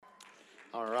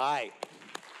All right.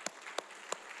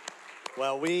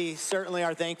 Well, we certainly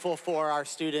are thankful for our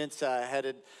students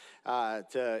headed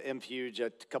to MFuge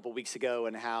a couple weeks ago,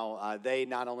 and how they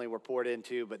not only were poured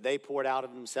into, but they poured out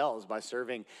of themselves by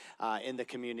serving in the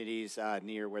communities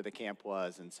near where the camp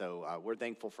was. And so we're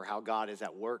thankful for how God is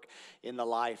at work in the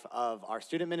life of our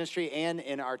student ministry and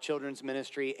in our children's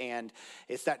ministry. And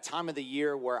it's that time of the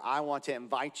year where I want to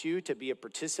invite you to be a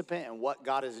participant in what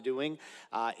God is doing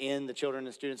in the children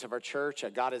and students of our church.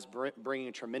 God is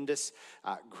bringing tremendous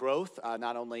growth,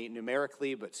 not only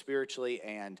numerically, but spiritually.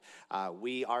 And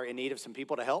we are in need of some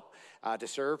people to help to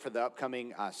serve for the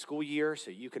upcoming school year.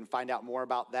 So you can find out more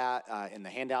about that in the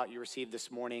handout you received this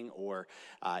morning, or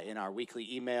in our weekly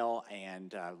email.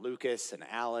 And Lucas and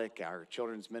Alec, our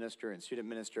children's minister and student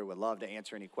minister, would love to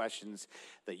answer any questions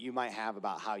that you might have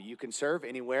about how you can serve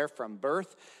anywhere from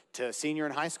birth to senior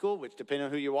in high school, which, depending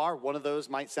on who you are, one of those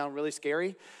might sound really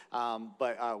scary,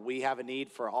 but we have a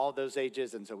need for all those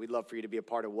ages, and so we'd love for you to be a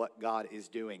part of what God is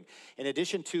doing. In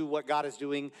addition to what God is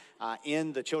doing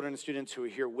in the children and students who are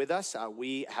here with us,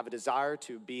 we have a desire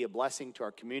to be a blessing to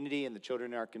our community and the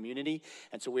children in our community,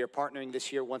 and so we are partnering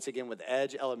this year once again with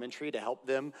Edge Elementary to help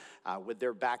them with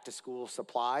their back-to-school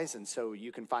supplies, and so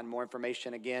you can find more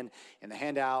information again in the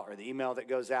handout or the email that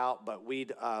goes out, but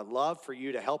we'd love for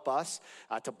you to help us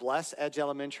to bless Edge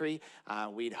Elementary.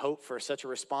 We'd hope for such a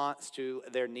response to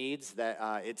their needs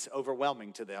that it's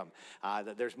overwhelming to them,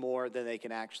 that there's more than they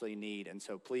can actually need. And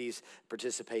so please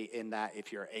participate in that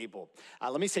if you're able.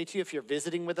 Let me say to you, if you're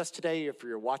visiting with us today, if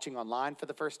you're watching online for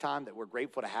the first time, that we're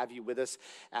grateful to have you with us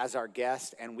as our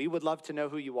guest. And we would love to know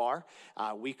who you are.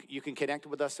 You can connect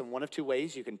with us in one of two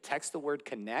ways. You can text the word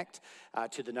connect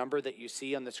to the number that you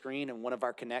see on the screen, and one of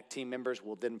our Connect team members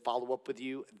will then follow up with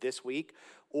you this week.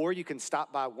 Or you can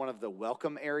stop by one of the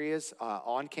welcome areas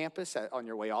on campus on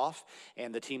your way off,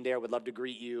 and the team there would love to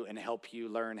greet you and help you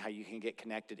learn how you can get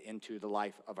connected into the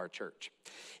life of our church.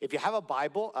 If you have a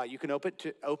Bible, you can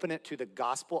open it to the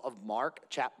Gospel of Mark,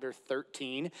 chapter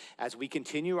 13, as we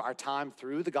continue our time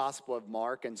through the Gospel of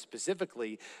Mark, and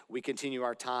specifically, we continue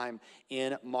our time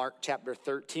in Mark chapter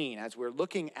 13. As we're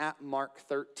looking at Mark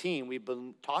 13, we've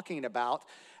been talking about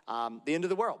the end of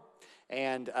the world.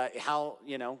 And how,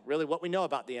 really what we know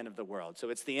about the end of the world. So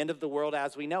it's the end of the world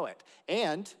as we know it.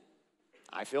 And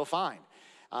I feel fine.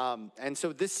 And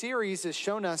so this series has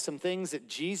shown us some things that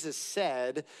Jesus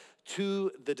said to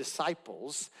the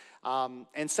disciples.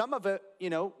 And some of it,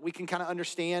 we can kind of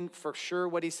understand for sure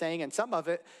what he's saying. And some of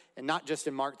it, and not just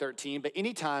in Mark 13, but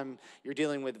anytime you're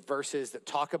dealing with verses that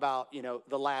talk about,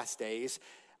 the last days,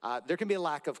 there can be a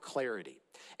lack of clarity.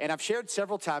 And I've shared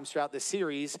several times throughout this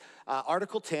series,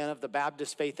 Article 10 of the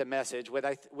Baptist Faith and Message,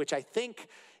 which I think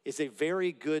is a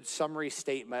very good summary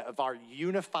statement of our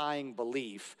unifying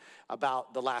belief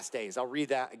about the last days. I'll read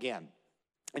that again.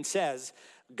 It says,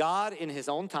 God in his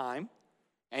own time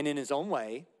and in his own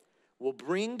way will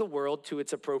bring the world to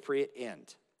its appropriate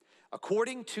end.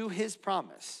 According to his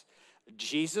promise,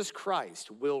 Jesus Christ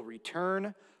will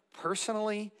return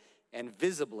personally and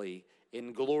visibly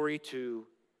in glory to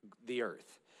the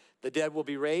earth. The dead will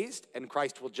be raised, and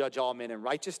Christ will judge all men in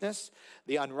righteousness.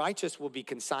 The unrighteous will be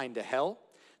consigned to hell,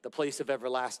 the place of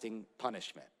everlasting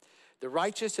punishment. The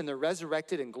righteous in their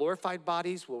resurrected and glorified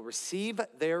bodies will receive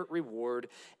their reward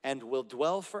and will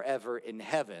dwell forever in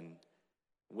heaven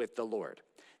with the Lord.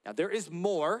 Now, there is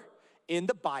more in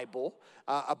the Bible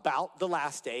about the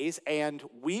last days, and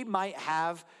we might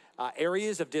have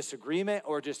areas of disagreement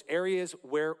or just areas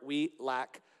where we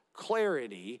lack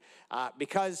clarity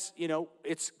because,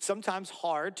 it's sometimes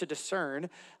hard to discern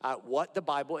what the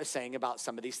Bible is saying about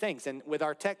some of these things. And with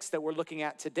our text that we're looking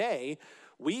at today,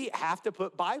 we have to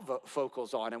put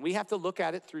bifocals on, and we have to look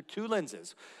at it through two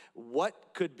lenses. What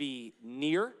could be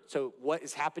near, so what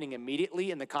is happening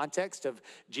immediately in the context of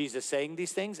Jesus saying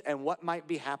these things, and what might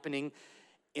be happening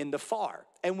in the far.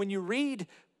 And when you read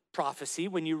prophecy,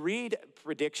 when you read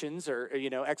predictions or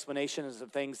explanations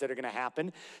of things that are going to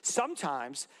happen,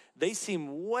 sometimes they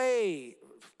seem way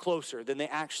closer than they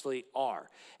actually are.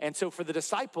 And so for the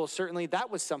disciples, certainly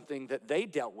that was something that they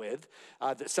dealt with,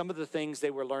 that some of the things they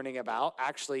were learning about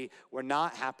actually were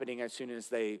not happening as soon as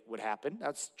they would happen.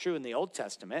 That's true in the Old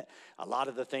Testament. A lot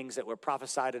of the things that were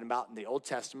prophesied about in the Old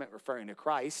Testament referring to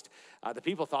Christ, the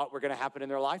people thought were going to happen in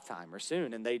their lifetime or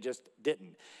soon, and they just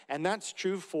didn't. And that's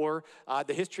true for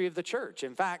the history of the church.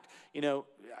 In fact,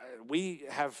 we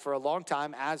have for a long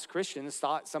time as Christians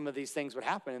thought some of these things would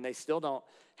happen, and they still don't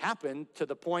happen, to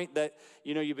the point that,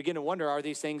 you begin to wonder, are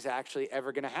these things actually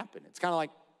ever going to happen? It's kind of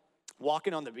like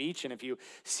walking on the beach, and if you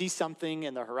see something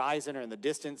in the horizon or in the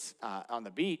distance on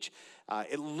the beach,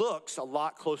 it looks a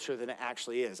lot closer than it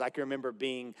actually is. I can remember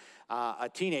being a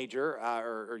teenager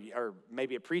or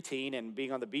maybe a preteen and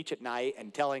being on the beach at night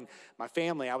and telling my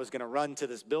family I was going to run to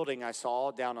this building I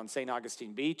saw down on St.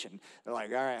 Augustine Beach, and they're like,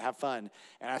 all right, have fun.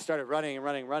 And I started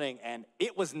running, and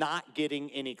it was not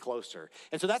getting any closer.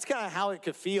 And so that's kind of how it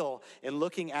could feel in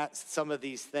looking at some of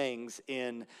these things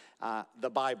in the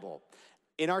Bible.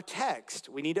 In our text,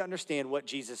 we need to understand what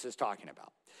Jesus is talking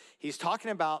about. He's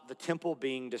talking about the temple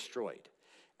being destroyed.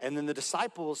 And then the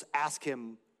disciples ask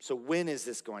him, so when is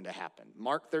this going to happen?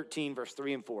 Mark 13, verse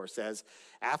 3 and 4 says,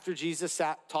 after Jesus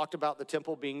talked about the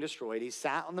temple being destroyed, he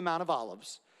sat on the Mount of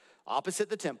Olives opposite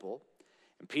the temple,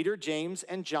 and Peter, James,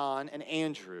 and John, and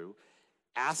Andrew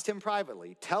asked him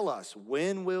privately, tell us,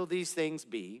 when will these things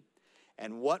be?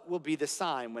 And what will be the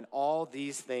sign when all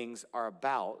these things are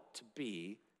about to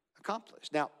be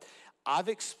accomplished? Now, I've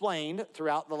explained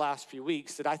throughout the last few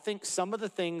weeks that I think some of the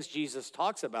things Jesus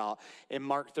talks about in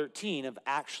Mark 13 have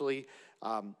actually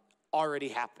already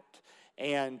happened.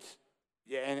 And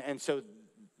so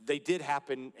they did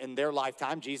happen in their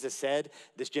lifetime. Jesus said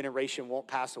this generation won't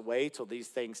pass away till these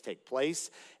things take place.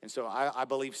 And so I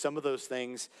believe some of those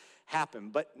things happen.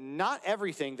 But not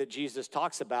everything that Jesus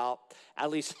talks about at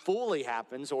least fully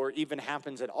happens or even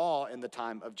happens at all in the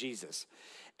time of Jesus.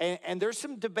 And there's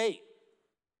some debate.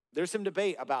 There's some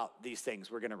debate about these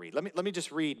things we're going to read. Let me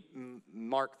just read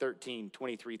Mark 13,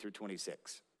 23 through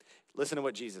 26. Listen to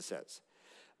what Jesus says.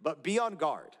 But be on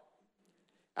guard.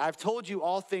 I've told you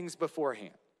all things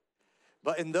beforehand.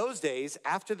 But in those days,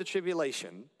 after the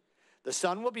tribulation, the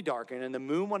sun will be darkened and the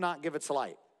moon will not give its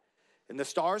light. And the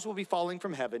stars will be falling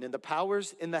from heaven and the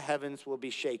powers in the heavens will be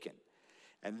shaken.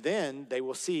 And then they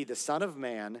will see the Son of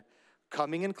Man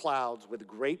coming in clouds with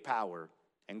great power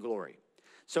and glory.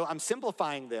 So I'm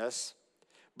simplifying this,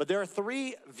 but there are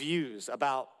three views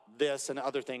about this and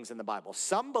other things in the Bible.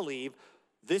 Some believe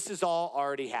this has all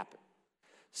already happened.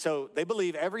 So they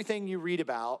believe everything you read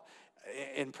about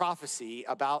in prophecy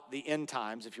about the end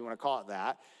times, if you want to call it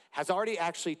that, has already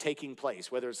actually taken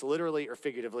place, whether it's literally or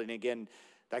figuratively. And again,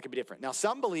 that could be different. Now,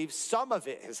 some believe some of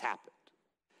it has happened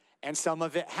and some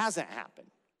of it hasn't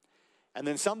happened. And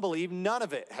then some believe none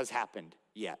of it has happened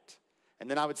yet. And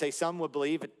then I would say some would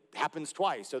believe it happens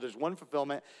twice. So there's one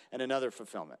fulfillment and another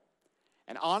fulfillment.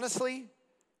 And honestly,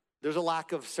 there's a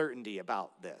lack of certainty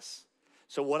about this.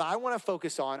 So what I want to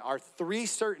focus on are three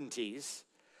certainties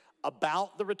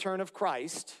about the return of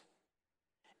Christ.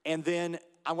 And then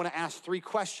I want to ask three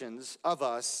questions of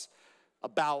us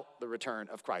about the return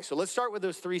of Christ. So let's start with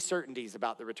those three certainties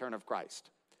about the return of Christ.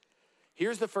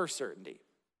 Here's the first certainty.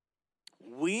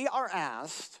 We are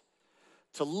asked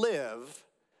to live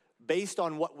based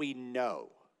on what we know.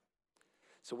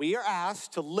 So we are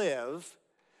asked to live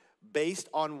based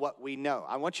on what we know.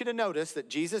 I want you to notice that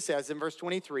Jesus says in verse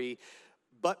 23,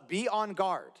 but be on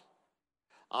guard.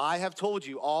 I have told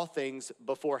you all things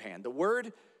beforehand. The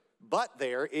word but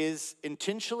there is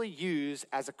intentionally used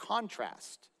as a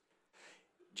contrast.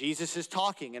 Jesus is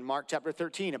talking in Mark chapter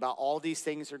 13 about all these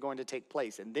things are going to take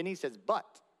place. And then he says,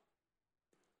 but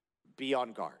be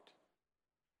on guard.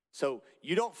 So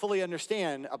you don't fully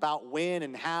understand about when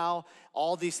and how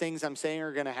all these things I'm saying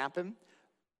are going to happen,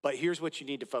 but here's what you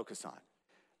need to focus on.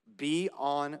 Be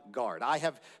on guard. I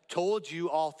have told you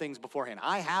all things beforehand.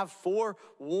 I have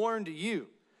forewarned you.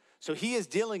 So he is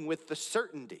dealing with the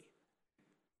certainty.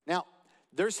 Now,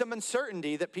 there's some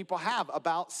uncertainty that people have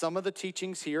about some of the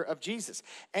teachings here of Jesus.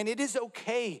 And it is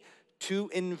okay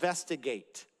to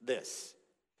investigate this,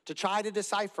 to try to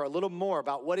decipher a little more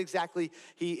about what exactly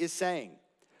he is saying,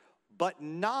 but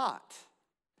not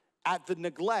at the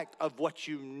neglect of what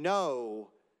you know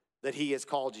that he has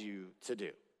called you to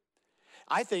do.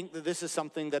 I think that this is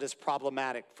something that is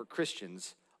problematic for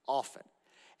Christians often.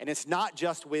 And it's not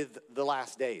just with the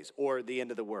last days or the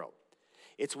end of the world.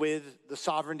 It's with the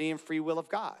sovereignty and free will of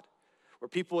God, where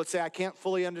people would say, I can't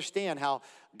fully understand how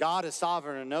God is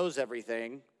sovereign and knows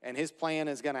everything, and his plan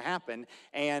is going to happen,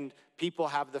 and people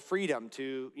have the freedom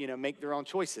to, make their own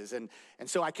choices. And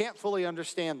so I can't fully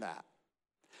understand that.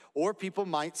 Or people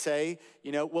might say,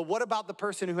 well, what about the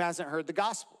person who hasn't heard the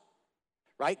gospel?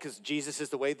 Right? Because Jesus is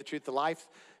the way, the truth, the life.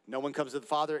 No one comes to the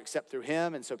Father except through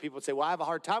him. And so people would say, well, I have a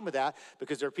hard time with that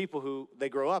because there are people who, they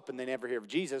grow up and they never hear of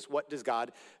Jesus. What does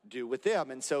God do with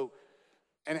them? And so,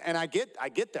 and I get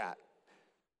that.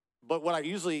 But what I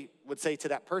usually would say to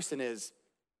that person is,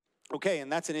 okay,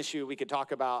 and that's an issue we could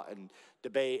talk about and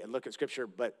debate and look at scripture,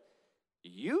 but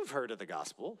you've heard of the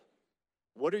gospel.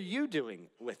 What are you doing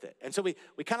with it? And so we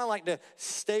kind of like to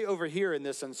stay over here in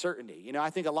this uncertainty. I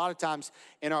think a lot of times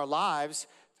in our lives,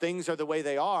 things are the way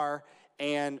they are,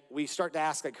 and we start to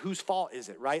ask, like, whose fault is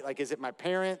it, right? Like, is it my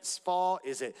parents' fault?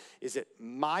 Is it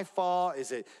my fault?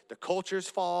 Is it the culture's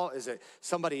fault? Is it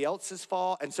somebody else's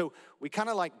fault? And so we kind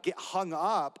of like get hung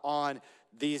up on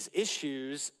these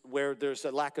issues where there's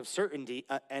a lack of certainty,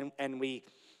 and we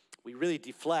really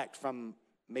deflect from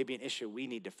maybe an issue we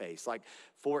need to face. Like,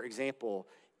 for example,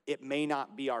 it may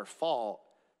not be our fault,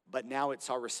 but now it's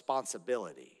our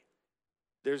responsibility.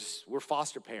 We're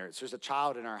foster parents. There's a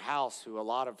child in our house who a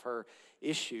lot of her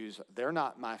issues, they're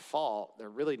not my fault. They're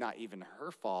really not even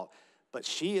her fault, but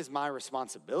she is my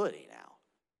responsibility now.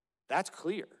 That's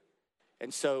clear.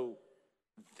 And so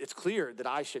it's clear that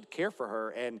I should care for her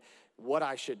and what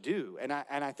I should do. And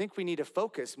I think we need to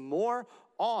focus more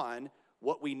on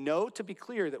what we know to be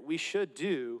clear that we should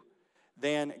do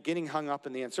than getting hung up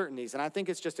in the uncertainties. And I think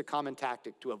it's just a common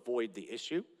tactic to avoid the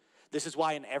issue. This is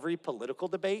why in every political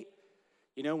debate,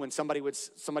 you know, when somebody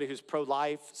who's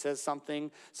pro-life says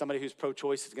something, somebody who's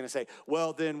pro-choice is going to say,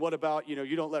 well, then what about, you know,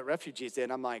 you don't let refugees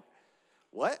in. I'm like,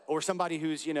 what? Or somebody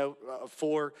who's, you know,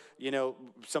 for, you know,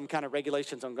 some kind of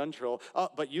regulations on gun control,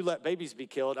 but you let babies be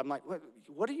killed. I'm like,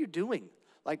 what are you doing?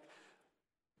 Like,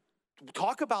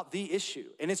 talk about the issue.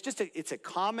 And it's a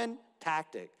common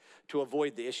tactic to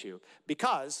avoid the issue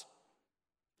because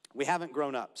we haven't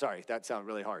grown up. Sorry, that sounded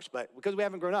really harsh, but because we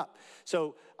haven't grown up.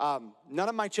 So none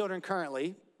of my children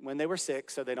currently, when they were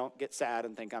 6, so they don't get sad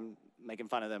and think I'm making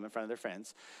fun of them in front of their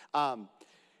friends.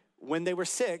 When they were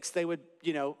 6, they would,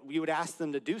 you know, you would ask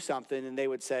them to do something and they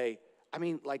would say, I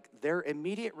mean, like their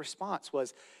immediate response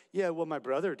was, yeah, well, my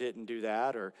brother didn't do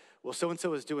that, or well,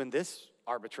 so-and-so is doing this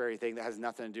arbitrary thing that has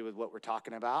nothing to do with what we're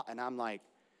talking about. And I'm like,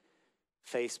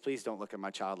 Face, please don't look at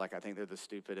my child like I think they're the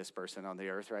stupidest person on the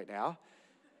earth right now.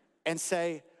 And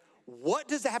say, what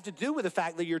does that have to do with the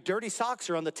fact that your dirty socks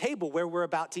are on the table where we're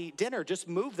about to eat dinner? Just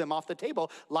move them off the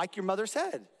table like your mother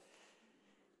said.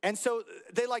 And so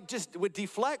they like just would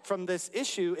deflect from this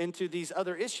issue into these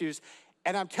other issues.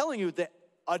 And I'm telling you that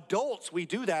adults, we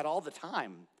do that all the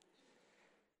time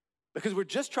because we're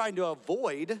just trying to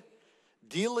avoid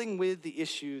dealing with the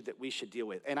issue that we should deal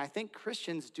with. And I think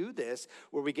Christians do this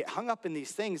where we get hung up in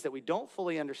these things that we don't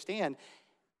fully understand.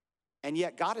 And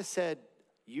yet God has said,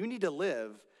 you need to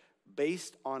live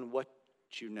based on what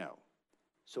you know.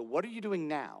 So what are you doing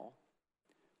now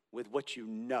with what you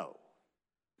know?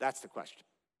 That's the question.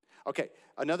 Okay,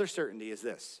 another certainty is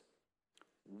this.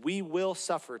 We will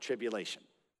suffer tribulation.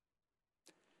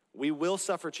 We will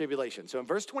suffer tribulation. So in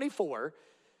verse 24,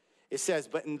 it says,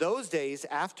 but in those days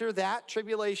after that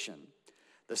tribulation,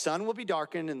 the sun will be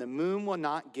darkened and the moon will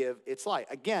not give its light.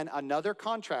 Again, another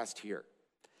contrast here.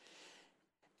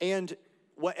 And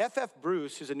what F.F.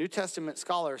 Bruce, who's a New Testament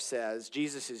scholar, says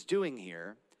Jesus is doing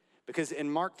here, because in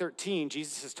Mark 13,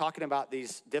 Jesus is talking about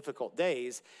these difficult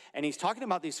days, and he's talking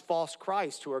about these false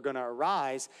Christs who are going to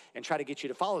arise and try to get you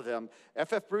to follow them.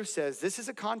 F.F. Bruce says, this is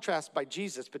a contrast by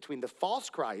Jesus between the false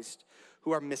Christ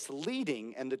who are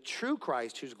misleading and the true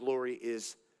Christ whose glory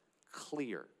is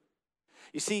clear.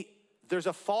 You see, there's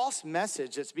a false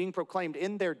message that's being proclaimed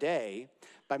in their day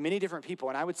by many different people,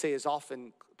 and I would say is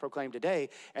often proclaimed today,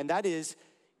 and that is,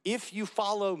 if you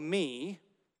follow me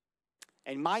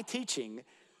and my teaching,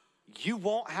 you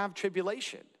won't have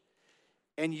tribulation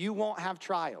and you won't have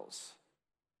trials.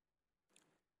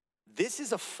 This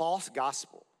is a false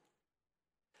gospel.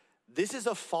 This is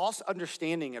a false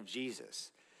understanding of Jesus.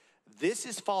 This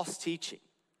is false teaching.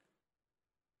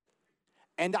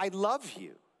 And I love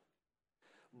you,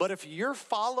 but if you're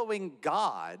following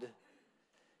God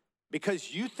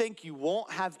because you think you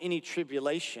won't have any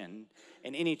tribulation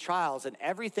and any trials and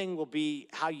everything will be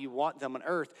how you want them on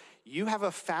earth, you have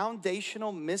a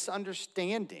foundational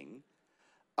misunderstanding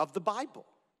of the Bible.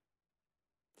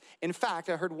 In fact,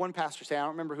 I heard one pastor say, I don't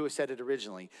remember who said it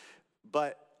originally,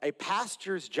 but a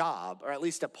pastor's job, or at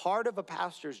least a part of a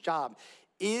pastor's job,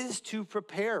 is to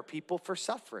prepare people for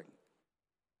suffering.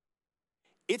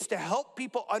 It's to help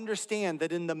people understand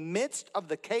that in the midst of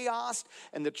the chaos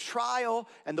and the trial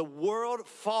and the world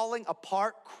falling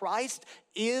apart, Christ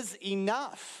is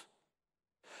enough.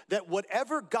 That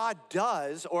whatever God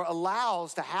does or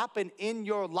allows to happen in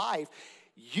your life,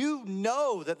 you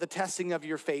know that the testing of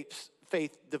your faith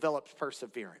develops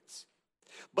perseverance.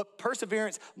 But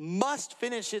perseverance must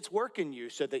finish its work in you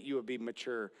so that you will be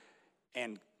mature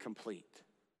and complete.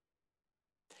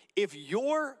 If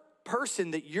your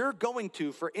person that you're going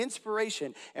to for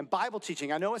inspiration and Bible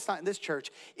teaching, I know it's not in this church,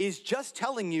 is just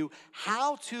telling you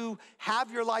how to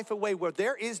have your life a way where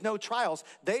there is no trials,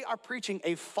 they are preaching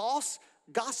a false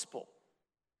gospel.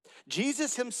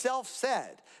 Jesus himself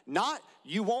said, not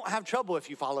you won't have trouble if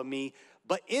you follow me,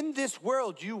 But in this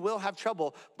world you will have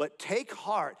trouble, but take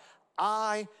heart,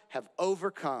 I have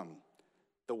overcome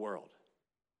the world.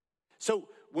 So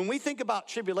when we think about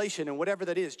tribulation and whatever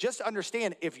that is, just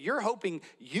understand if you're hoping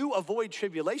you avoid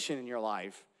tribulation in your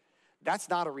life, that's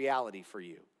not a reality for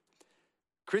you.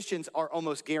 Christians are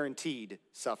almost guaranteed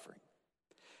suffering.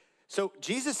 So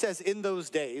Jesus says in those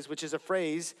days, which is a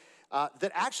phrase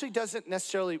that actually doesn't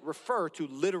necessarily refer to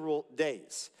literal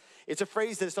days. It's a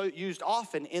phrase that's used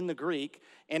often in the Greek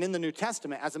and in the New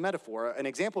Testament as a metaphor. An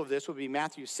example of this would be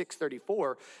Matthew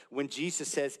 6:34, when Jesus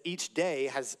says each day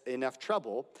has enough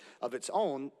trouble of its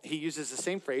own. He uses the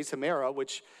same phrase, hemera,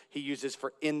 which he uses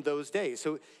for in those days.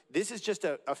 So this is just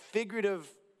a figurative,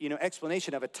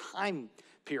 explanation of a time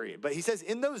period. But he says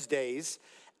in those days,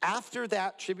 after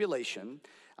that tribulation,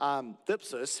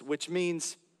 thipsis, which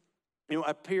means,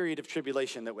 a period of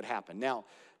tribulation that would happen. Now,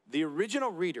 the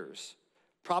original readers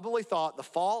probably thought the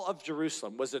fall of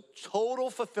Jerusalem was a total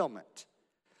fulfillment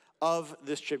of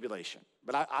this tribulation.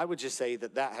 But I would just say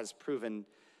that has proven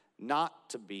not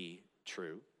to be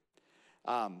true.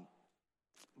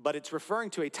 But it's referring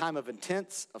to a time of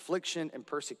intense affliction and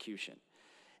persecution.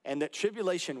 And that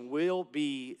tribulation will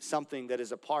be something that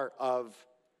is a part of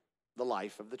the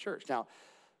life of the church. Now,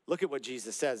 look at what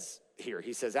Jesus says here.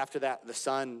 He says, after that, the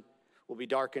sun will be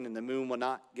darkened and the moon will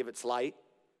not give its light.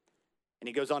 And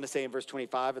he goes on to say in verse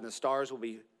 25, and the stars will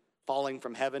be falling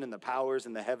from heaven and the powers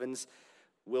in the heavens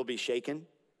will be shaken.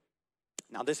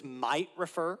 Now, this might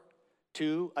refer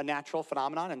to a natural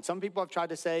phenomenon. And some people have tried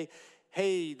to say,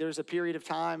 hey, there's a period of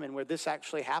time and where this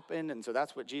actually happened, and so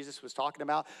that's what Jesus was talking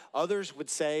about. Others would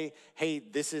say, hey,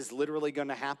 this is literally going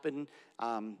to happen,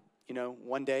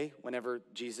 one day whenever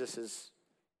Jesus is,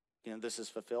 this is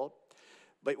fulfilled.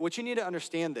 But what you need to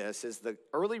understand this is the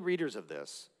early readers of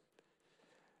this,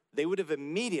 they would have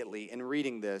immediately, in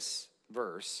reading this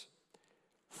verse,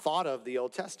 thought of the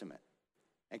Old Testament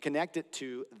and connect it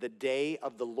to the day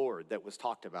of the Lord that was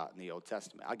talked about in the Old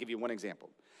Testament. I'll give you one example.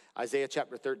 Isaiah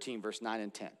chapter 13, verse 9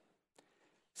 and 10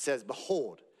 says,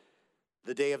 behold,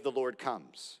 the day of the Lord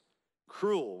comes,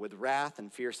 cruel with wrath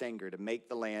and fierce anger, to make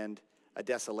the land a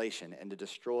desolation and to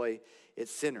destroy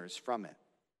its sinners from it.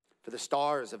 For the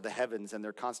stars of the heavens and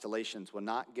their constellations will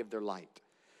not give their light.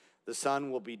 The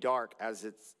sun will be dark as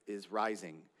it is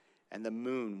rising, and the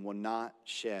moon will not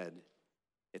shed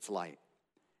its light.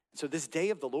 So this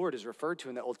day of the Lord is referred to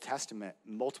in the Old Testament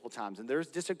multiple times, and there's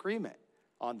disagreement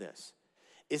on this.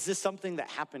 Is this something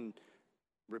that happened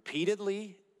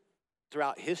repeatedly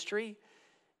throughout history?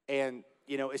 And,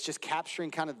 it's just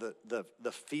capturing kind of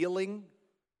the feeling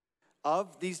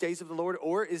of these days of the Lord?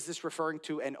 Or is this referring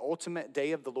to an ultimate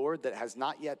day of the Lord that has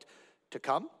not yet to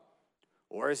come?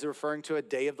 Or is it referring to a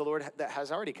day of the Lord that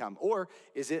has already come? Or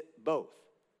is it both?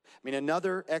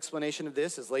 Another explanation of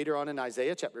this is later on in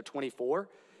Isaiah chapter 24,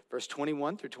 verse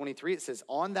 21 through 23. It says,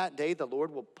 on that day the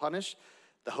Lord will punish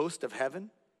the host of heaven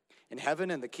in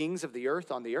heaven and the kings of the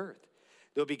earth on the earth.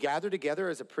 They will be gathered together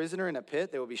as a prisoner in a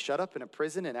pit. They will be shut up in a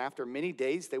prison, and after many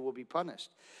days they will be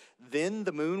punished. Then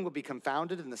the moon will be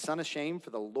confounded and the sun ashamed, for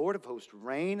the Lord of hosts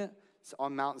reigns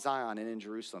on Mount Zion and in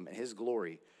Jerusalem, and his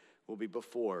glory will be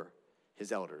before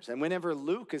his elders. And whenever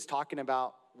Luke is talking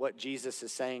about what Jesus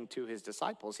is saying to his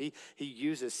disciples, he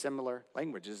uses similar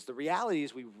languages. The reality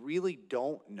is we really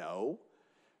don't know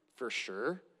for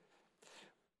sure.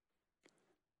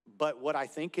 But what I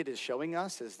think it is showing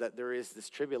us is that there is this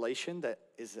tribulation that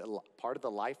is a part of the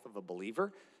life of a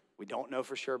believer. We don't know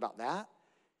for sure about that.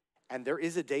 And there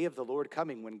is a day of the Lord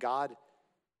coming when God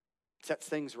sets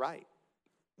things right,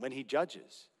 when he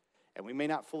judges. And we may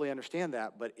not fully understand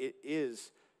that, but it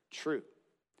is true.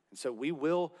 And so we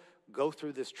will go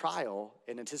through this trial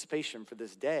in anticipation for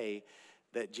this day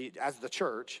that, as the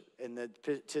church, in the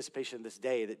anticipation of this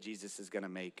day that Jesus is going to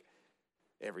make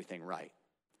everything right.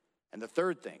 And the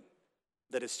third thing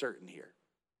that is certain here,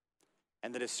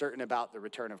 and that is certain about the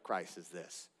return of Christ, is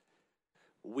this: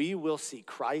 we will see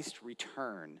Christ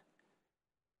return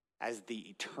as the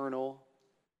eternal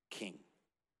King.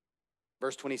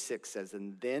 Verse 26 says,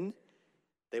 and then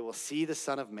they will see the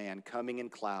Son of Man coming in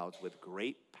clouds with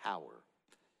great power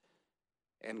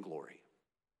and glory.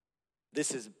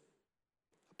 This is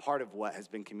a part of what has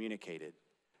been communicated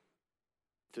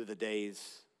through the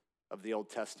days of the Old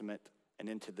Testament and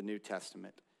into the New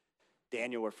Testament.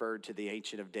 Daniel referred to the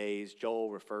Ancient of Days. Joel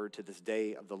referred to this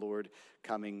day of the Lord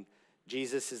coming.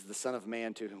 Jesus is the Son of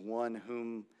Man to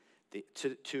whom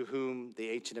the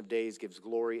Ancient of Days gives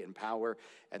glory and power,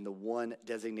 and the one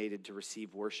designated to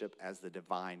receive worship as the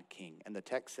divine King. And the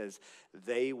text says,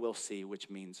 they will see, which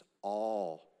means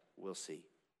all will see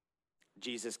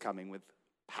Jesus coming with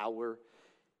power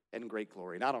and great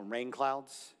glory. Not on rain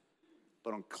clouds,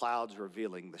 but on clouds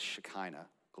revealing the Shekinah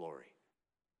glory.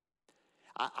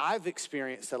 I've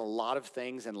experienced that a lot of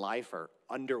things in life are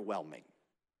underwhelming.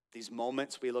 These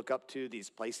moments we look up to, these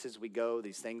places we go,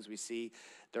 these things we see,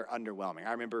 they're underwhelming.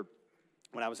 I remember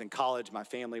when I was in college, my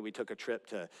family, we took a trip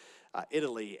to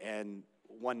Italy, and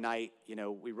one night,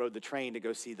 we rode the train to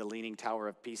go see the Leaning Tower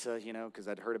of Pisa, because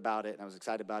I'd heard about it and I was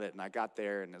excited about it, and I got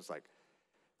there and it was like,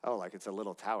 oh, like it's a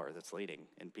little tower that's leaning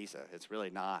in Pisa. It's really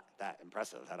not that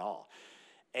impressive at all.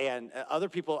 And other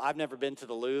people, I've never been to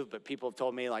the Louvre, but people have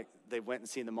told me like they went and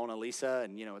seen the Mona Lisa,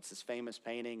 and it's this famous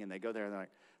painting, and they go there and they're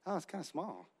like, oh, it's kind of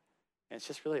small. And it's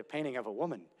just really a painting of a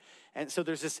woman. And so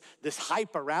there's this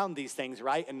hype around these things,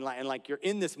 right? And like you're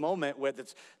in this moment where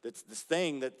that's this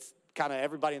thing that's kind of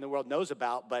everybody in the world knows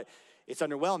about, but it's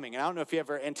underwhelming. And I don't know if you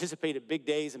ever anticipated big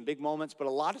days and big moments, but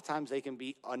a lot of times they can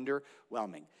be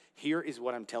underwhelming. Here is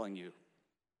what I'm telling you.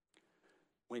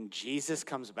 When Jesus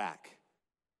comes back,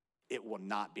 it will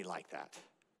not be like that.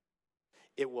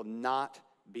 It will not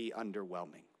be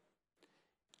underwhelming.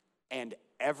 And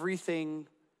everything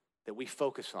that we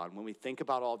focus on when we think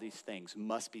about all these things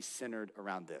must be centered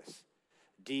around this.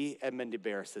 D. Edmond de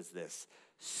Beer says this: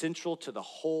 central to the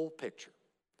whole picture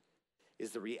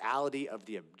is the reality of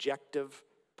the objective,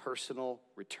 personal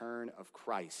return of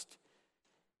Christ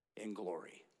in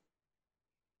glory.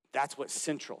 That's what's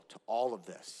central to all of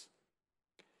this,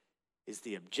 is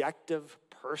the objective,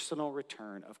 personal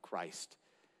return of Christ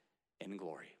in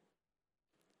glory.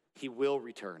 He will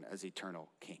return as eternal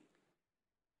King.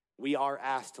 We are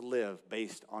asked to live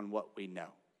based on what we know.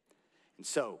 And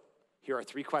so, here are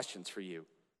 3 questions for you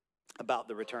about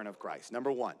the return of Christ.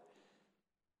 Number 1,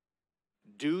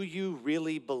 do you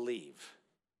really believe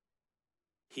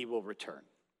he will return?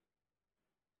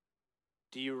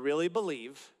 Do you really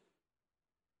believe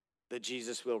that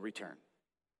Jesus will return?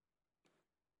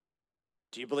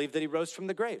 Do you believe that he rose from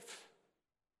the grave?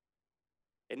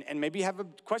 And maybe you have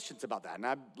questions about that. And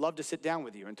I'd love to sit down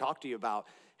with you and talk to you about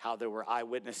how there were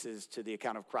eyewitnesses to the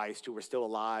account of Christ who were still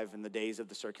alive in the days of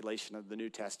the circulation of the New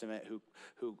Testament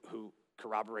who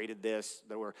corroborated this.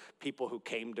 There were people who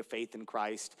came to faith in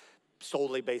Christ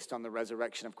solely based on the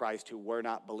resurrection of Christ who were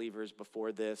not believers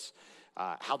before this.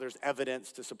 How there's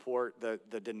evidence to support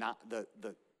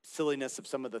the silliness of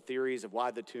some of the theories of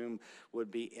why the tomb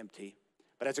would be empty.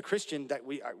 But as a Christian, that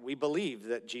we believe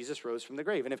that Jesus rose from the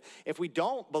grave. And if we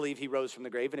don't believe he rose from the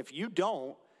grave, and if you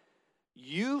don't,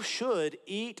 you should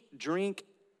eat, drink,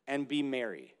 and be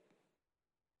merry.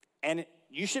 And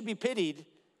you should be pitied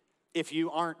if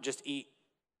you aren't just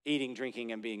eating,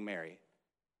 drinking, and being merry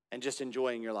and just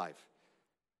enjoying your life.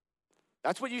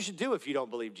 That's what you should do if you don't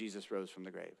believe Jesus rose from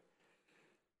the grave.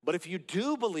 But if you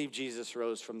do believe Jesus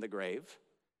rose from the grave,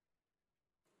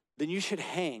 then you should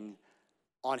hang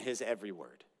on his every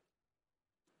word.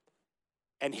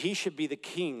 And he should be the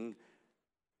king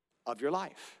of your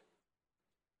life.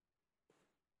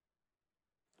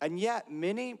 And yet,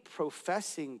 many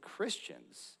professing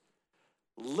Christians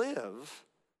live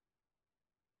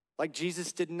like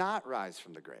Jesus did not rise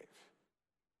from the grave.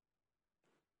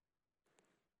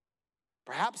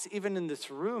 Perhaps even in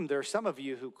this room, there are some of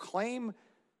you who claim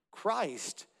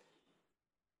Christ,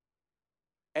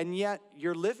 and yet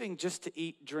you're living just to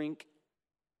eat, drink,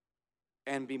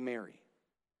 and be merry.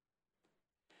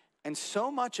 And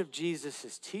so much of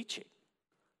Jesus' teaching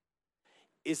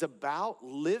is about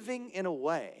living in a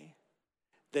way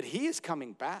that he is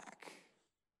coming back.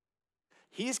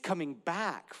 He is coming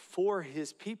back for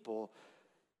his people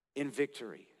in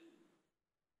victory.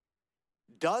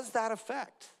 Does that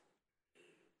affect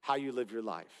how you live your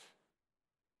life?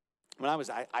 When I was,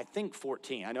 I think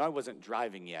 14, I know I wasn't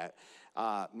driving yet.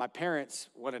 My parents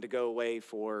wanted to go away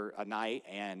for a night,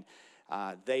 and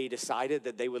they decided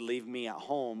that they would leave me at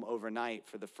home overnight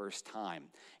for the first time.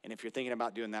 And if you're thinking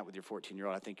about doing that with your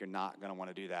 14-year-old, I think you're not going to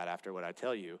want to do that after what I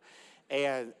tell you.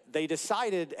 And they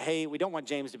decided, hey, we don't want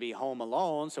James to be home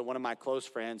alone. So one of my close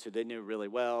friends who they knew really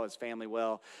well, his family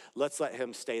well, let's let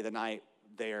him stay the night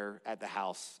there at the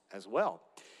house as well.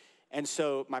 And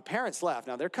so my parents left.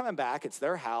 Now they're coming back. It's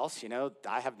their house.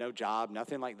 I have no job,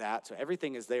 nothing like that. So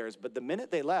everything is theirs. But the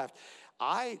minute they left,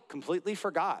 I completely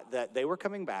forgot that they were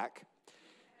coming back,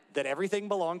 that everything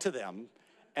belonged to them,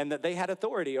 and that they had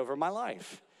authority over my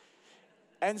life.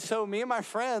 And so me and my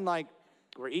friend,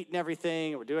 we're eating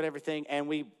everything, we're doing everything, and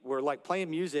we were playing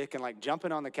music and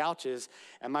jumping on the couches,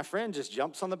 and my friend just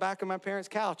jumps on the back of my parents'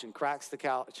 couch and cracks the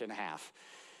couch in half.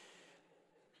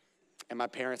 And my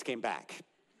parents came back.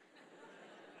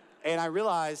 And I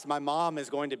realized my mom is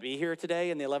going to be here today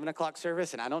in the 11 o'clock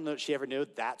service, and I don't know if she ever knew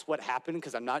that's what happened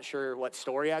because I'm not sure what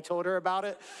story I told her about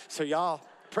it. So y'all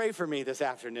pray for me this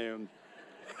afternoon.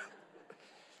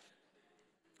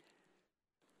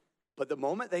 But the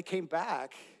moment they came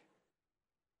back,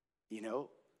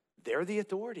 they're the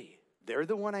authority. They're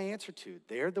the one I answer to.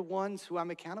 They're the ones who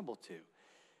I'm accountable to.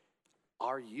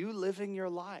 Are you living your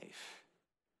life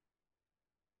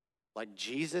like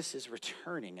Jesus is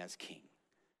returning as king?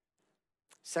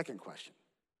 Second question.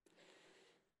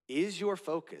 Is your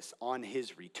focus on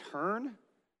his return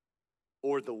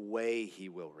or the way he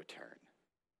will return?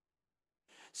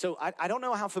 So I don't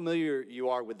know how familiar you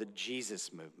are with the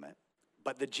Jesus movement,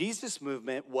 but the Jesus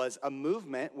movement was a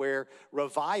movement where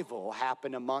revival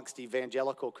happened amongst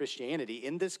evangelical Christianity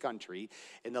in this country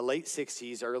in the late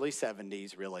 60s, early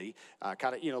 70s, really,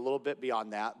 kind of, a little bit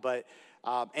beyond that. But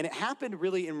and it happened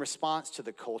really in response to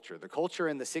the culture. The culture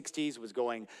in the 60s was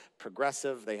going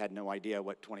progressive. They had no idea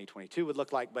what 2022 would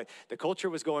look like, but the culture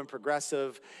was going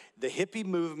progressive. The hippie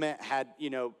movement had,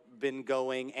 been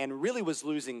going and really was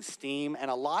losing steam. And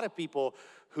a lot of people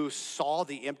who saw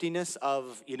the emptiness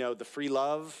of, the free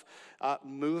love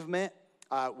movement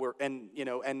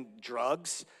and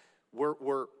drugs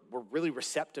were really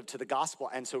receptive to the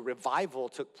gospel. And so revival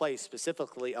took place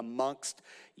specifically amongst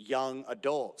young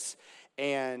adults.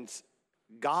 And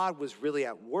God was really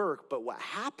at work, but what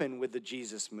happened with the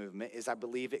Jesus movement is I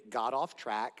believe it got off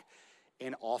track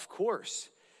and off course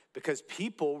because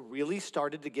people really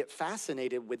started to get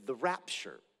fascinated with the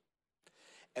rapture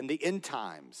and the end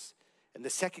times and the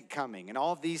second coming and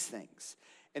all of these things.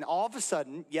 And all of a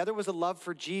sudden, there was a love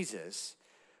for Jesus,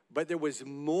 but there was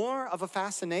more of a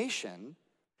fascination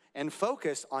and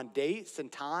focus on dates and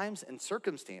times and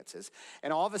circumstances.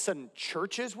 And all of a sudden,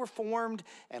 churches were formed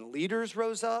and leaders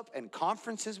rose up and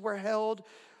conferences were held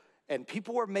and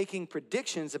people were making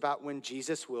predictions about when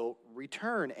Jesus will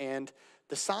return and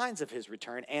the signs of his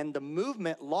return. And the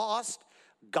movement lost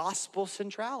gospel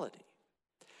centrality.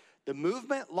 The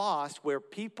movement lost where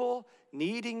people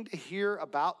needing to hear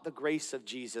about the grace of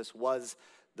Jesus was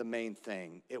the main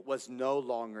thing. It was no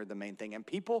longer the main thing. And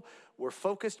people were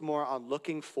focused more on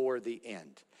looking for the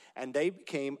end. And they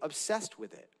became obsessed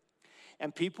with it.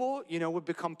 And people, would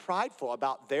become prideful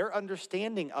about their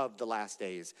understanding of the last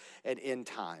days and end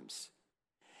times.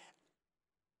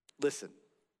 Listen,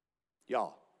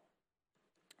 y'all,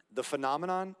 the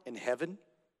phenomenon in heaven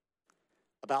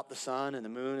about the sun and the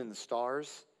moon and the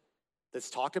stars that's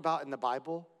talked about in the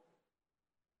Bible,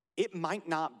 it might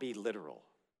not be literal.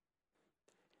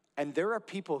 And there are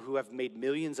people who have made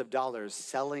millions of dollars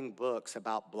selling books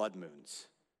about blood moons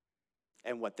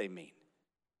and what they mean.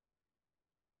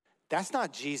 That's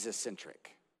not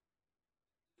Jesus-centric.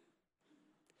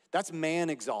 That's man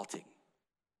exalting.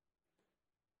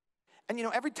 And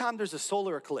every time there's a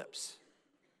solar eclipse,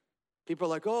 people are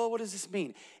like, oh, what does this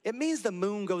mean? It means the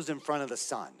moon goes in front of the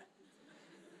sun.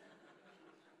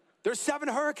 There's 7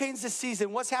 hurricanes this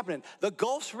season. What's happening? The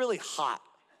Gulf's really hot.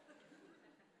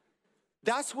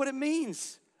 That's what it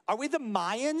means. Are we the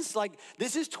Mayans?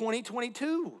 This is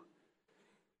 2022.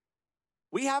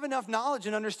 We have enough knowledge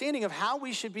and understanding of how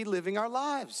we should be living our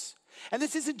lives. And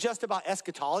this isn't just about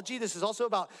eschatology. This is also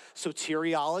about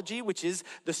soteriology, which is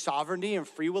the sovereignty and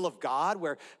free will of God,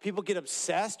 where people get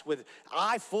obsessed with,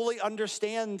 I fully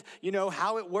understand,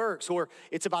 how it works. Or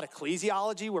it's about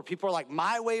ecclesiology, where people are like,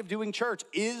 my way of doing church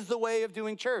is the way of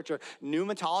doing church. Or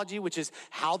pneumatology, which is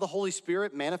how the Holy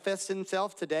Spirit manifests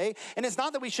himself today. And it's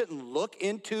not that we shouldn't look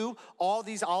into all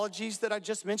these ologies that I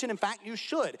just mentioned. In fact, you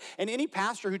should. And any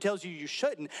pastor who tells you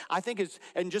shouldn't, I think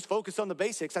and just focus on the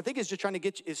basics, I think is just trying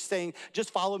to is saying, just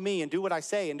follow me and do what I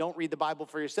say and don't read the Bible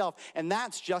for yourself. And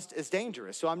that's just as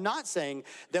dangerous. So I'm not saying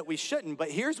that we shouldn't, but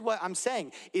here's what I'm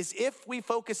saying is if we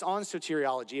focus on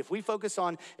soteriology, if we focus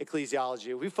on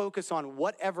ecclesiology, if we focus on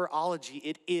whatever ology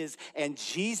it is, and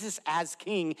Jesus as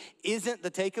king isn't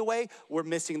the takeaway, we're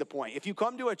missing the point. If you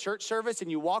come to a church service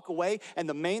and you walk away and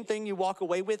the main thing you walk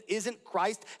away with isn't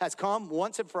Christ has come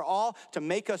once and for all to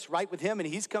make us right with him and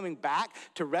he's coming back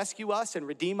to rescue us and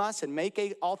redeem us and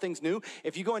make all things new.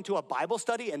 If you go into a Bible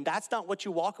study and that's not what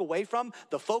you walk away from,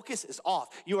 the focus is off.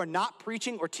 You are not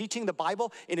preaching or teaching the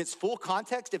Bible in its full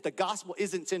context if the gospel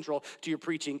isn't central to your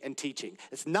preaching and teaching.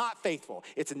 It's not faithful.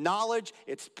 It's knowledge,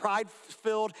 it's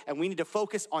pride-filled, and we need to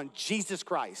focus on Jesus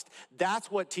Christ.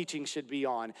 That's what teaching should be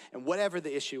on, and whatever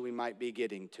the issue we might be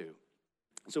getting to.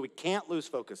 So we can't lose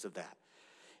focus of that.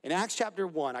 In Acts chapter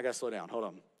 1, I gotta slow down, hold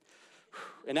on.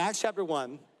 In Acts chapter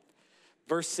 1,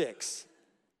 verse 6,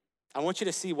 I want you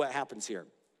to see what happens here.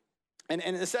 And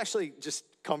it's actually just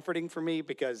comforting for me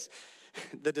because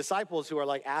the disciples who are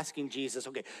like asking Jesus,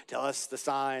 okay, tell us the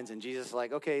signs. And Jesus is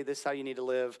like, okay, this is how you need to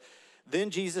live. Then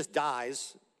Jesus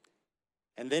dies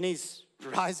and then he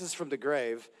rises from the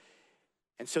grave.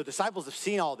 And so disciples have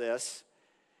seen all this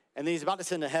and then he's about to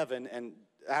ascend to heaven. And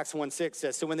Acts 1:6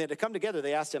 says, so when they had come together,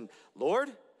 they asked him,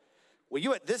 Lord, will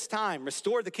you at this time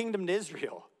restore the kingdom to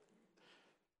Israel?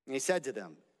 And he said to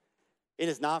them, it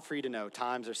is not for you to know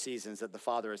times or seasons that the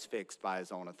Father has fixed by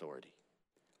his own authority.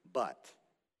 But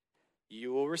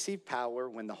you will receive power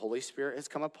when the Holy Spirit has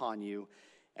come upon you,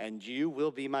 and you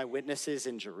will be my witnesses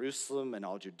in Jerusalem and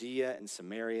all Judea and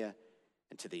Samaria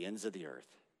and to the ends of the earth.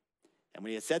 And when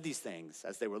he had said these things,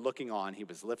 as they were looking on, he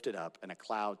was lifted up, and a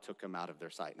cloud took him out of their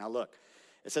sight. Now look,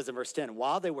 it says in verse 10,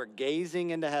 while they were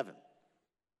gazing into heaven,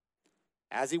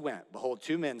 as he went, behold,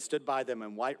 two men stood by them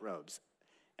in white robes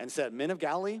and said, men of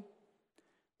Galilee,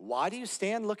 why do you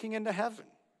stand looking into heaven?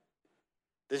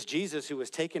 This Jesus who was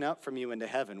taken up from you into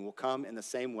heaven will come in the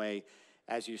same way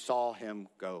as you saw him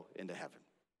go into heaven.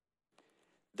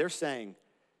 They're saying,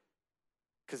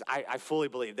 because I fully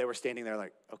believe they were standing there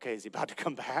like, okay, is he about to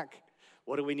come back?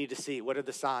 What do we need to see? What are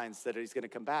the signs that he's going to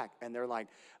come back? And they're like,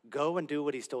 go and do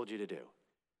what he's told you to do,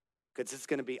 because it's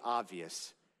going to be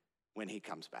obvious when he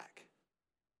comes back.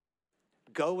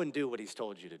 Go and do what he's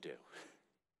told you to do.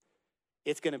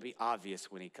 It's going to be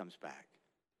obvious when he comes back.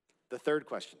 The third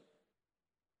question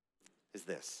is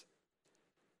this: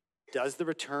 does the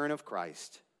return of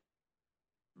Christ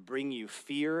bring you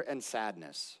fear and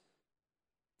sadness,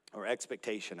 or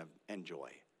expectation and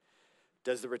joy?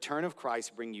 Does the return of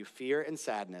Christ bring you fear and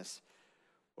sadness,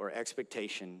 or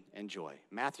expectation and joy?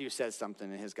 Matthew says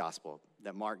something in his gospel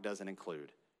that Mark doesn't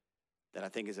include that I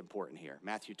think is important here.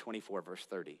 Matthew 24, verse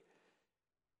 30. It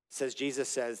says, Jesus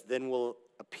says, then will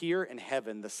appear in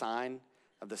heaven the sign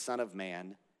of the Son of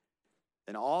Man,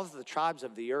 and all the tribes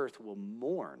of the earth will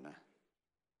mourn,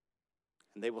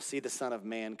 and they will see the Son of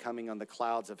Man coming on the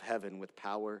clouds of heaven with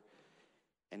power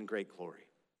and great glory.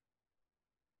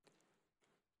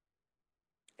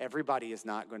 Everybody is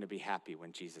not going to be happy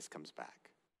when Jesus comes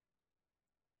back.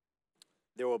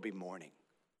 There will be mourning,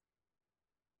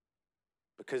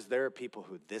 because there are people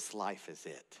who this life is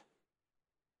it.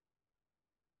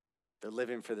 They're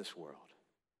living for this world.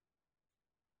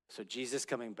 So Jesus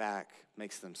coming back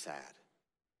makes them sad.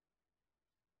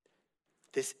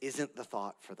 This isn't the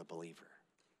thought for the believer.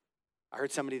 I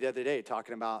heard somebody the other day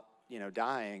talking about,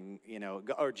 dying,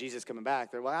 or Jesus coming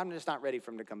back. They're, well, I'm just not ready for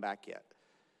him to come back yet.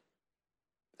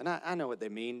 And I know what they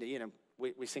mean.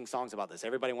 We sing songs about this.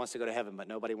 Everybody wants to go to heaven, but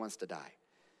nobody wants to die.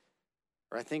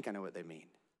 Or I think I know what they mean.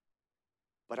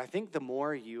 But I think the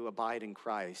more you abide in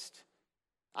Christ,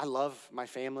 I love my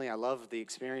family. I love the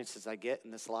experiences I get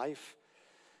in this life.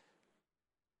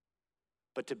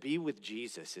 But to be with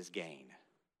Jesus is gain.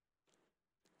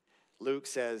 Luke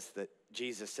says that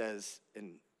Jesus says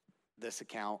in this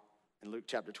account, in Luke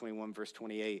chapter 21, verse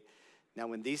 28, now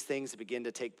when these things begin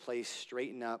to take place,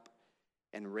 straighten up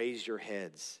and raise your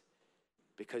heads,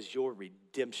 because your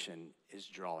redemption is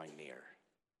drawing near.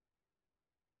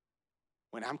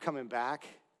 When I'm coming back,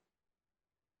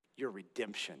 your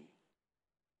redemption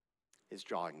is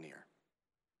drawing near.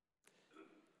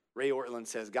 Ray Ortlund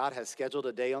says, God has scheduled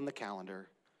a day on the calendar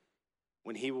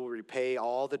when he will repay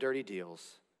all the dirty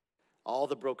deals, all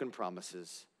the broken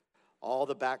promises, all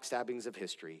the backstabbings of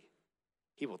history.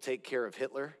 He will take care of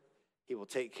Hitler. He will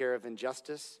take care of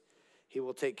injustice. He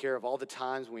will take care of all the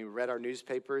times when we read our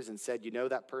newspapers and said,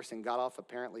 that person got off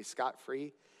apparently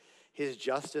scot-free. His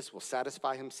justice will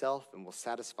satisfy himself and will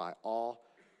satisfy all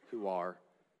who are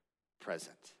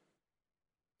present.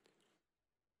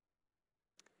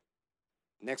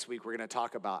 Next week, we're going to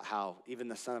talk about how even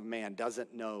the Son of Man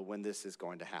doesn't know when this is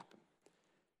going to happen.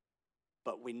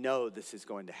 But we know this is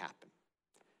going to happen.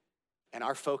 And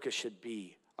our focus should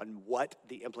be on what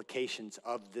the implications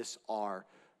of this are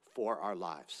for our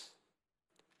lives.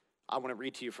 I want to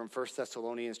read to you from 1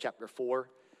 Thessalonians chapter 4,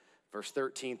 verse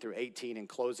 13 through 18 in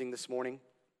closing this morning.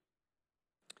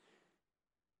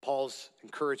 Paul's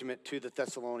encouragement to the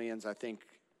Thessalonians, I think,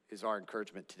 is our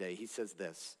encouragement today. He says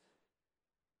this: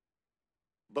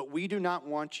 but we do not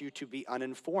want you to be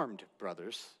uninformed,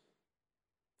 brothers,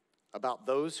 about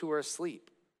those who are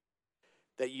asleep,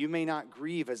 that you may not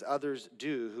grieve as others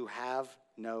do who have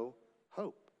no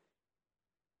hope.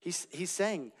 He's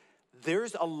saying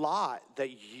there's a lot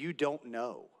that you don't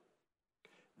know.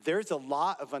 There's a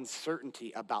lot of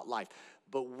uncertainty about life,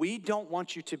 but we don't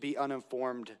want you to be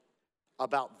uninformed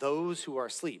about those who are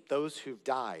asleep, those who've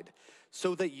died,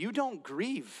 so that you don't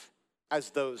grieve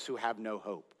as those who have no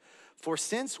hope. For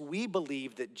since we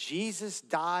believe that Jesus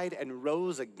died and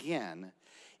rose again,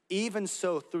 even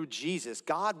so through Jesus,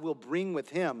 God will bring with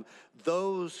him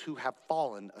those who have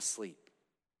fallen asleep.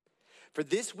 For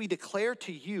this we declare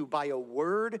to you by a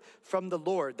word from the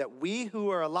Lord, that we who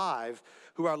are alive,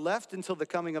 who are left until the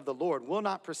coming of the Lord, will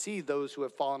not precede those who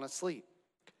have fallen asleep.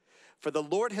 For the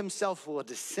Lord himself will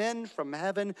descend from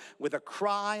heaven with a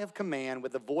cry of command,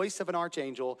 with the voice of an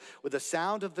archangel, with the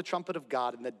sound of the trumpet of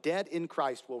God, and the dead in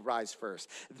Christ will rise first.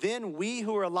 Then we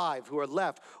who are alive, who are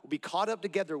left, will be caught up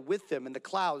together with them in the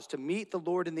clouds to meet the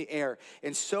Lord in the air,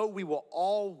 and so we will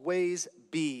always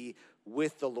be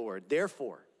with the Lord.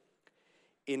 Therefore,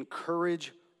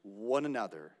 encourage one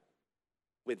another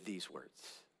with these words.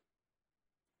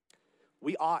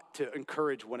 We ought to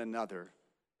encourage one another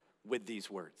with these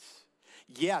words.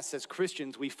 Yes, as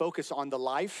Christians, we focus on the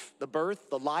life, the birth,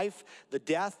 the life, the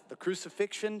death, the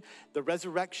crucifixion, the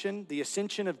resurrection, the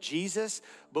ascension of Jesus,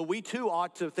 but we too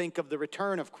ought to think of the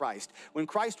return of Christ, when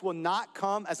Christ will not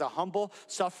come as a humble,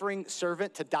 suffering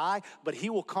servant to die, but he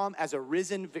will come as a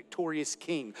risen, victorious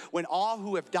king, when all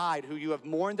who have died, who you have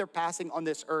mourned their passing on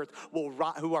this earth,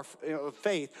 who are of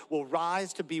faith, will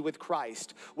rise to be with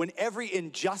Christ, when every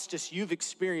injustice you've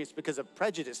experienced because of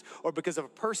prejudice or because of a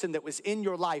person that was in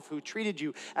your life who treated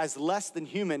you as less than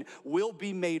human will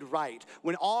be made right,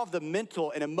 when all of the mental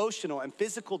and emotional and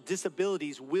physical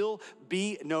disabilities will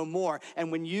be no more, and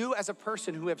when you as a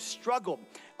person who have struggled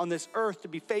on this earth to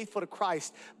be faithful to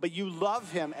Christ, but you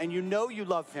love him and you know you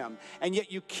love him, and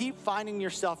yet you keep finding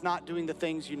yourself not doing the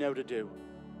things you know to do,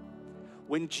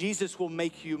 when Jesus will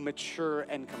make you mature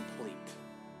and complete.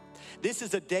 This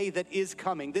is a day that is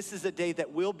coming. This is a day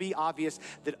that will be obvious,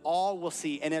 that all will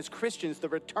see. And as Christians, the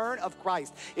return of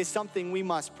Christ is something we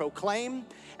must proclaim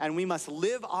and we must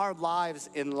live our lives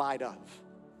in light of.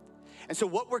 And so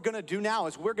what we're gonna do now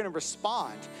is we're gonna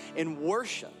respond in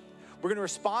worship. We're gonna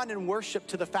respond in worship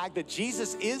to the fact that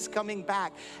Jesus is coming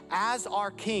back as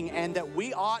our King, and that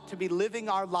we ought to be living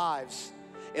our lives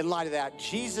in light of that.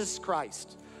 Jesus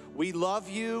Christ, we love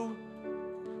you.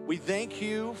 We thank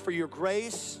you for your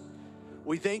grace.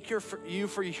 We thank you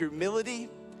for your humility,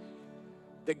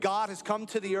 that God has come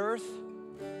to the earth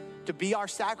to be our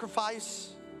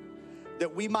sacrifice,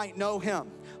 that we might know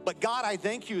him. But God, I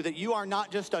thank you that you are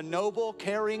not just a noble,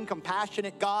 caring,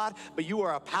 compassionate God, but you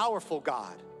are a powerful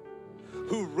God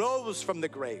who rose from the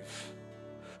grave,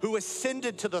 who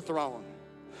ascended to the throne,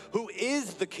 who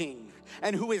is the King,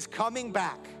 and who is coming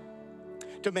back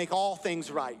to make all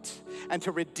things right and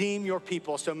to redeem your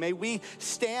people. So may we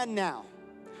stand now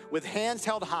with hands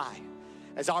held high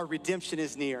as our redemption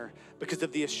is near because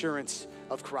of the assurance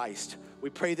of Christ. We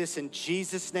pray this in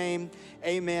Jesus' name,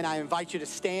 amen. I invite you to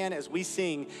stand as we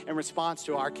sing in response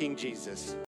to our King Jesus.